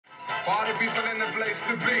Party people in the place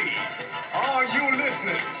to be. All you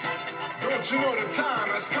listeners, don't you know the time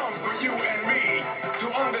has come for you and me to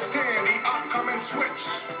understand the upcoming switch.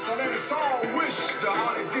 So let us all wish the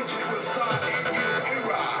Harley Digit will start a new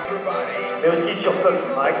era. Mais aussi sur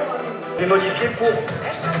Switchback, j'ai modifié pour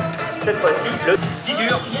cette fois-ci le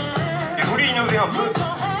figure. J'ai voulu innover un peu.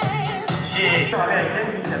 J'ai une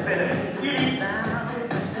américaine qui s'appelle Wheelies.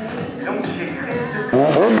 Donc j'ai créé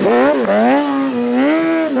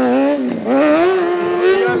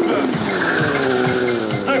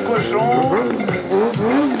un cochon.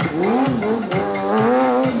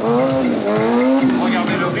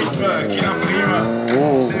 Regardez le rythme qu'il imprime.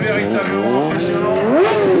 C'est véritablement impressionnant.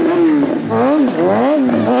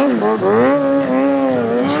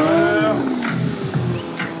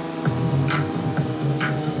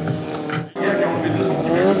 Il y a 42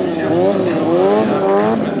 cm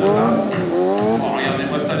de ça. Oh,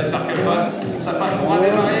 regardez-moi ça, les arcs qu'elle fasse. Ça passe pour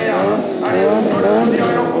des barrières. Allez, on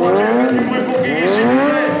dirait encore, tu fais du bruit pour Guigui, s'il vous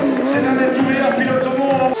plaît. C'est l'un des tout meilleurs pilotes au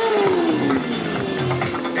monde.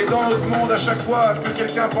 Et dans notre monde, à chaque fois que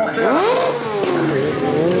quelqu'un pensait à aujourd'hui,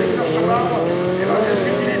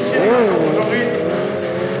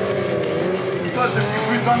 ils passent depuis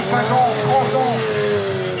plus de 25 ans, 30 ans.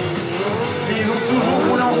 Et ils ont toujours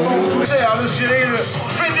roulé ensemble tout l'air. Le Cyril,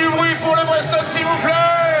 faites du bruit pour le Breston, s'il vous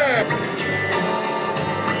plaît.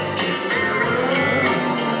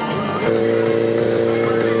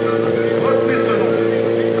 Retenez ce nom.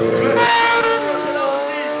 Là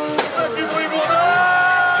aussi, faites du bruit pour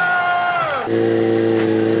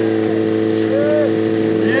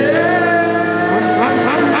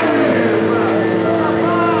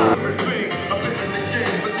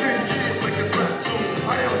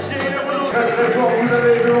Très très fort, vous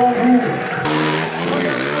avez devant vous.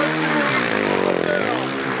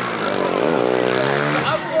 À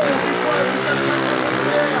fond,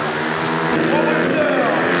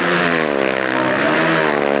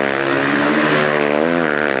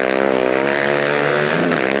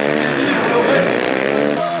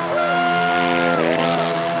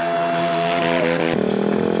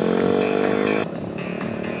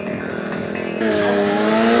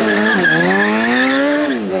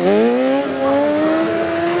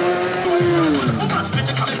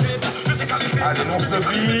 allez, mon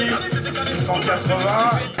Stoppie, 180.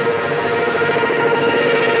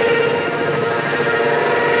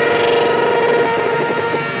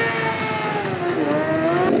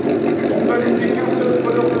 On va laisser qu'un seul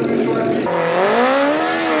preneur de plus sur la piste.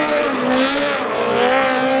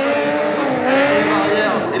 Les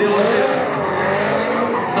barrières et les recettes,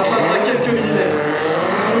 ça passe à quelques millimètres.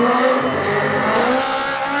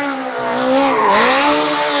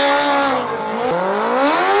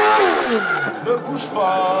 Ne bouge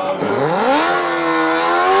pas.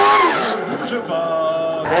 Ne bouge pas.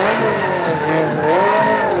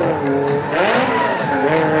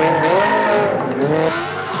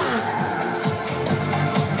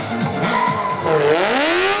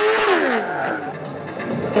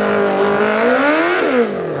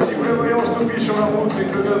 Si vous le voyez en Stoppie sur la route, c'est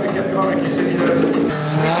que le gars avec 4 grammes et qui s'est mis là.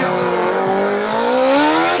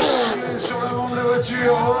 Sur l'avant de la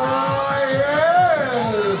voiture. Oh yes!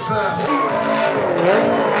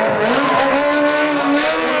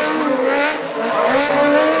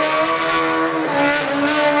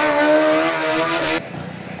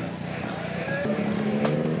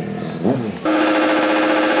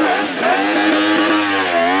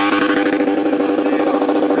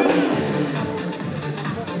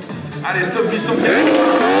 Allez, stop, ils sont bien.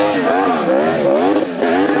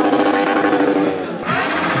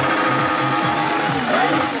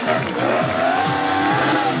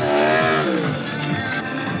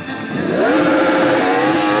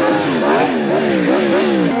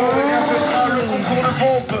 Ce sera le concours de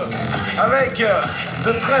pompe avec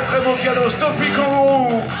de très très beaux cadeaux. Stoppie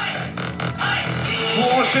kangourou pour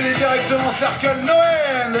enchaîner directement Circle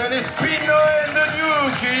Noël, les spin Noël de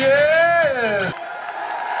Duke. Yes!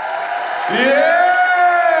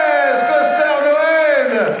 Yes! Coaster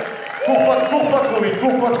Noël! Cours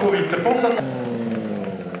pas trop vite, pense à toi.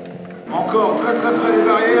 Encore très très près des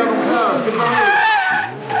barrières, donc là c'est pareil.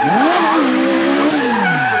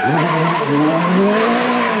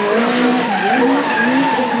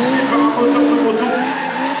 Propulsé par un moteur de moto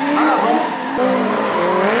à l'avant.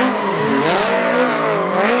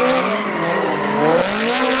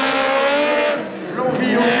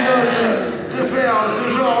 L'envie aux pilotes de faire ce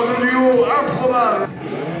genre de duo improbable.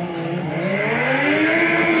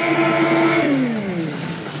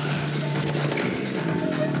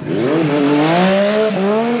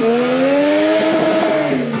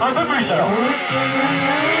 Un peu plus alors.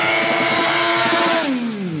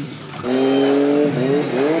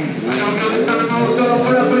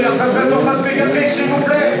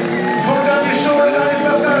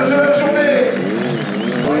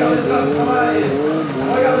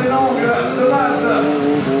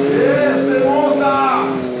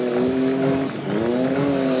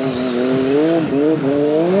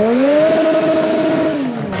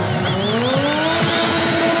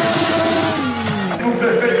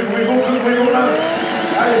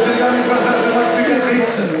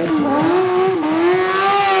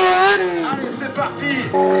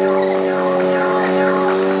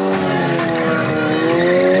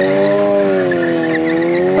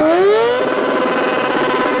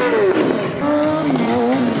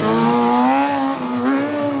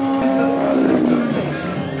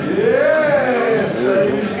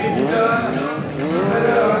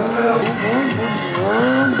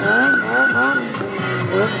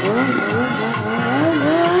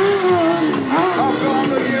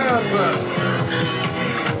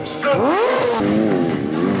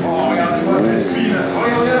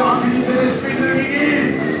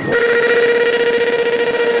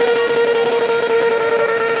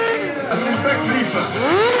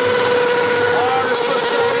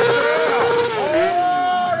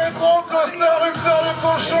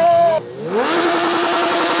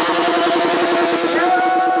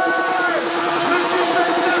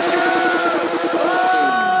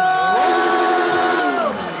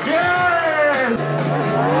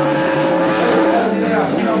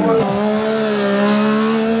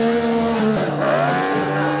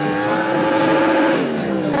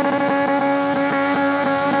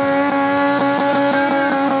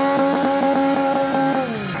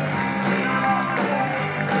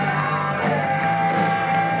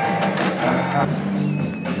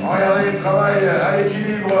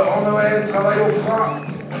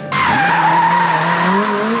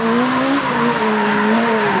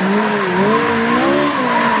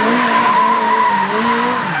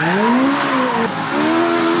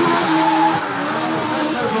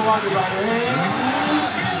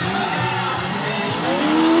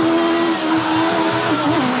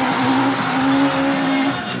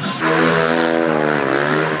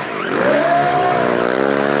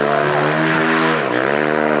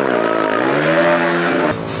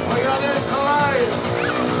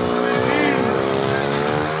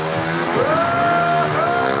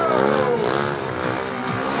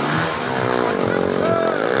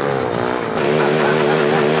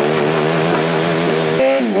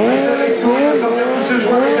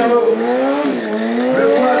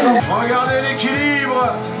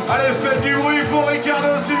 bruit pour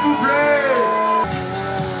Ricardo, s'il vous plaît.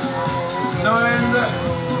 No end.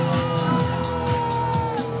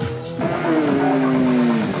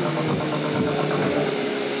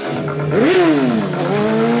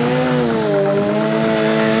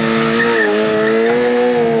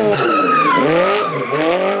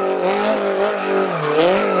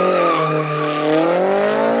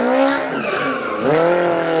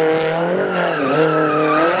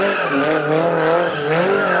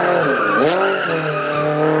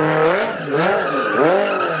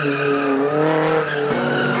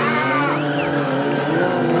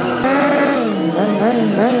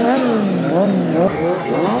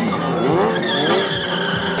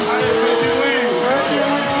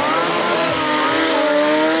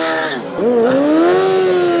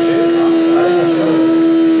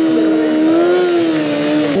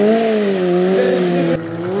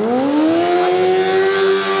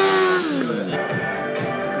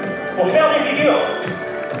 Pour faire des figures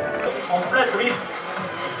en plein drift.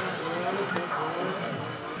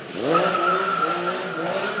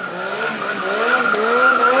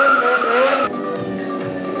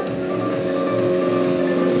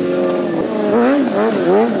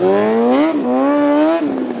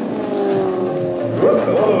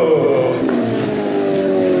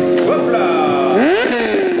 Hop là.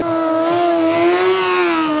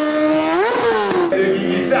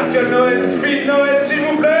 Circle Noël, speed Noël, s'il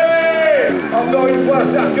vous plaît. Encore une fois,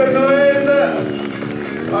 Circle Noël.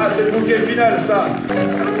 Ah, c'est le bouquet final, ça.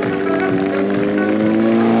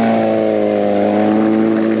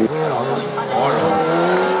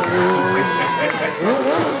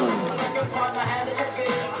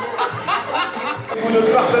 Vous de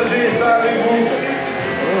partager ça avec vous.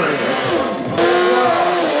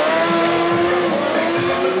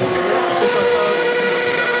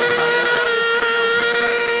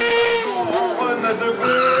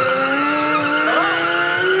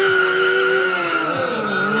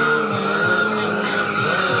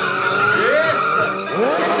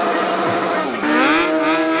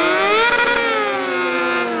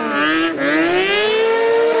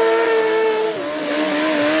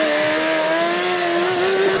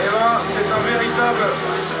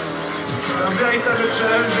 Un véritable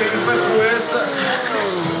challenge et une vraie prouesse.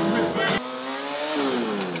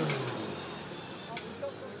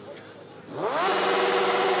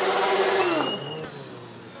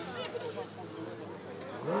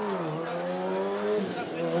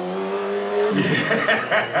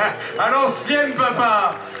 À l'ancienne,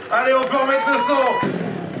 papa. Allez, on peut remettre le son.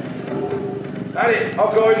 Allez,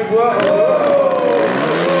 encore une fois. Oh,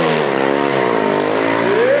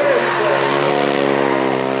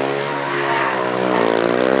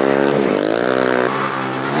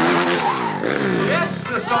 yes,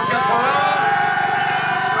 le 180.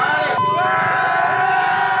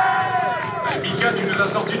 Allez, Mika, tu nous as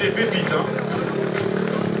sorti des pépites, hein.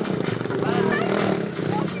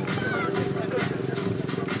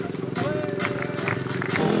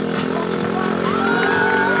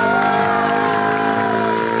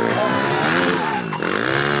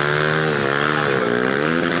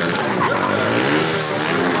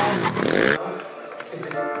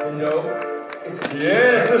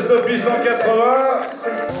 Yes, le Stoppie 180.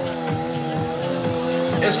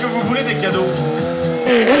 Est-ce que vous voulez des cadeaux?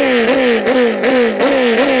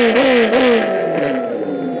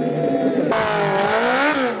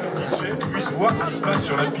 Je puisse voir ce qui se passe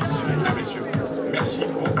sur la piste, messieurs. Merci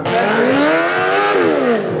beaucoup.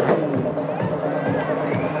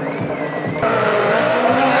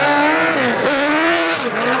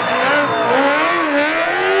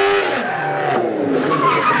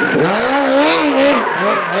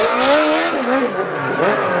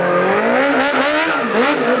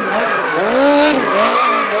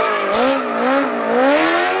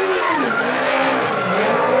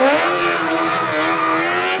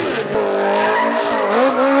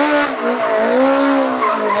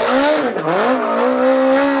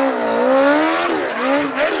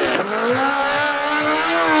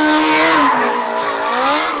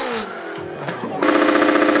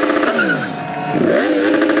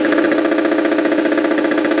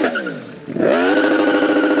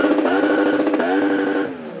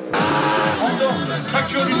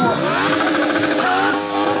 Fracture du doigt.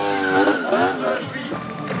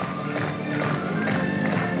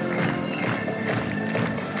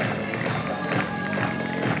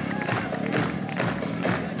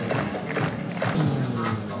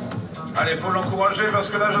 Allez, faut l'encourager parce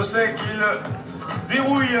que là je sais qu'il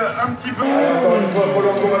dérouille un petit peu. Allez, encore une fois, faut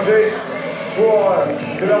l'encourager pour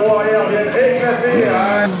que la roue arrière vienne éclater.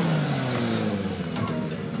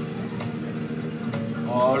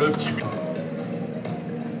 Oh, le petit...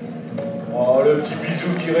 Oh le petit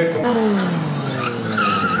bisou qui répond.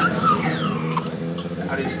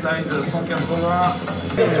 Allez, slide 180.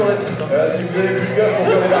 Sur la piste. Si vous avez plus de gaffe pour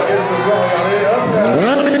faire des barquettes ce soir, regardez, hop là.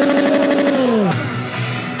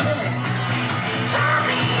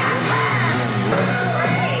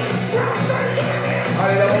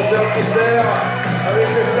 Allez, la montée en mystère, avec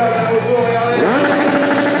les flammes de la moto, regardez.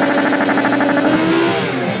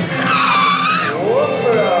 Hop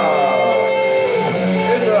là.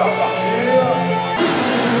 Et ça va repartir.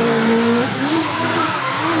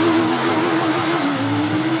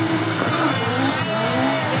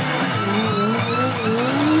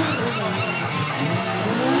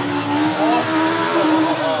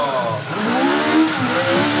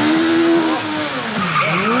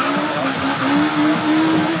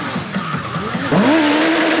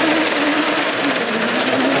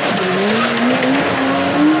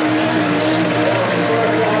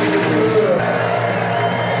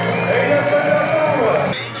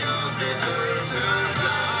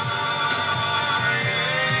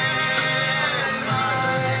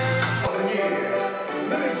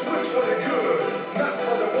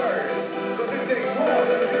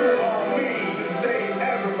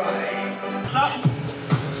 Là,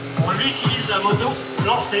 on utilise la moto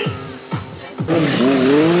lancée.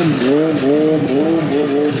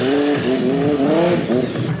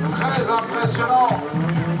 Très impressionnant.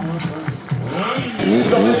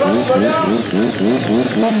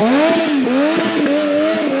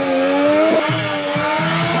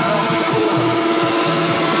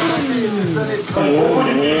 Beaucoup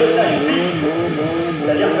d'utilisent le taille.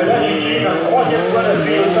 C'est-à-dire que là, j'utilise un troisième point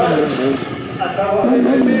d'appui au sol, à savoir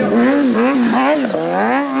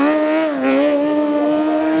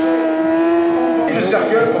Le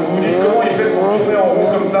cercle, quand vous vous dites comment il fait pour tourner en rond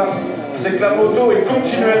comme ça, c'est que la moto est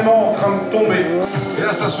continuellement en train de tomber. Et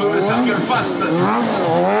là, ça se fait le cercle fast.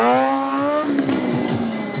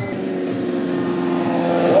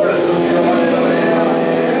 Oh, le Stoppie va aller derrière.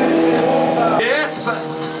 Yes.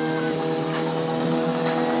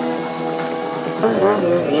 Je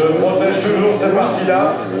protège toujours cette partie-là.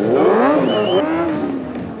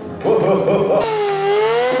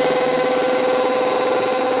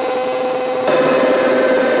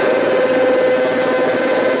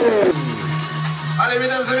 Allez,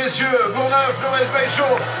 mesdames et messieurs, Villeneuve-en-Retz Bike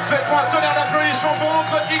Show, faites-moi un tonnerre d'applaudissements pour mon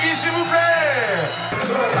pote Guigui, s'il vous plaît.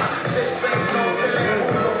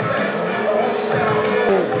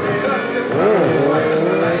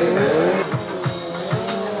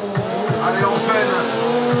 Allez, on fait.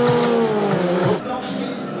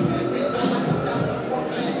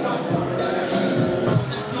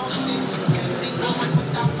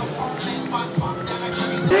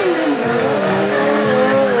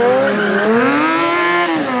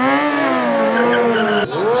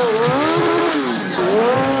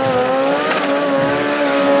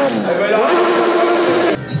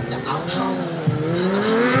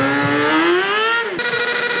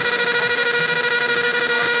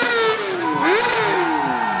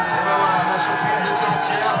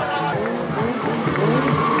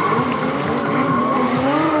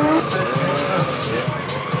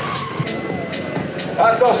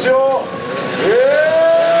 Attention!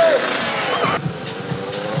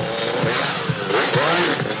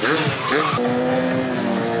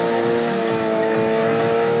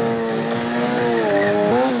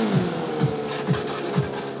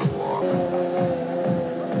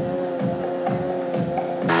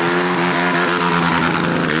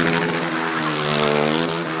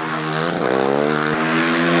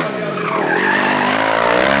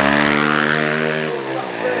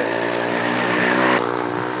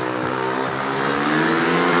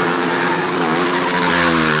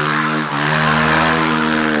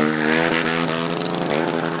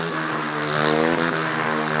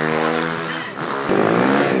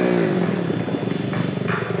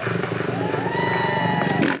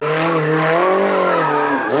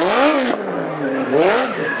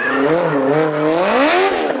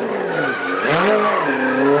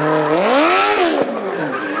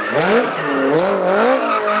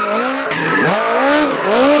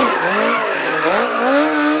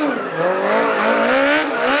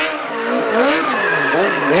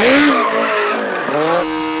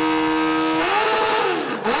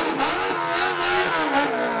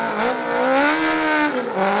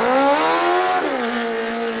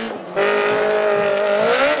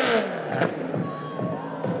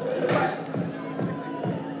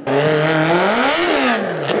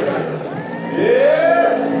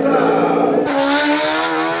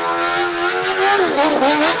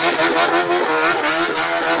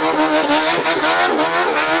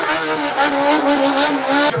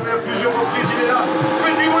 À plusieurs reprises, il est là.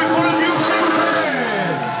 Faites du bruit pour le Dieu, s'il vous plaît.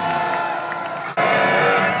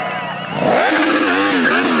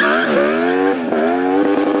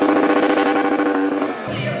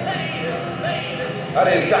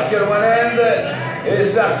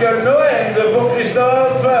 cercles Noël de pour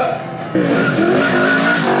Christophe. Le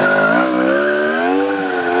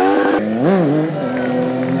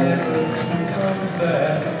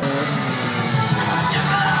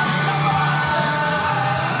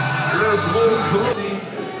gros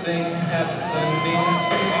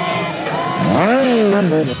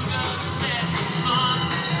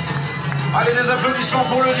allez, des applaudissements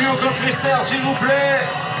pour le duo Coq-Lister, s'il vous plaît.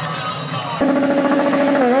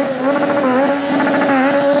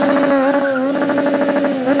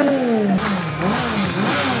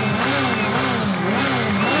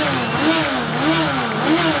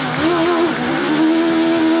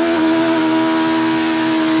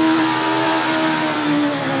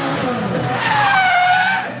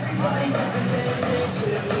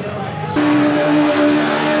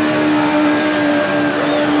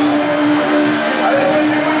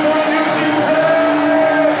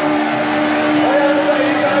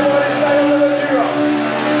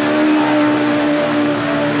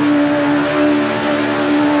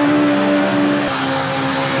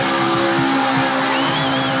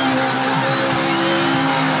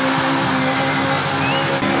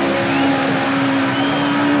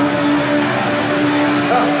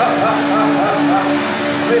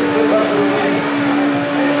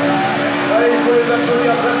 Allez, il faut les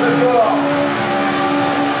applaudir très très fort.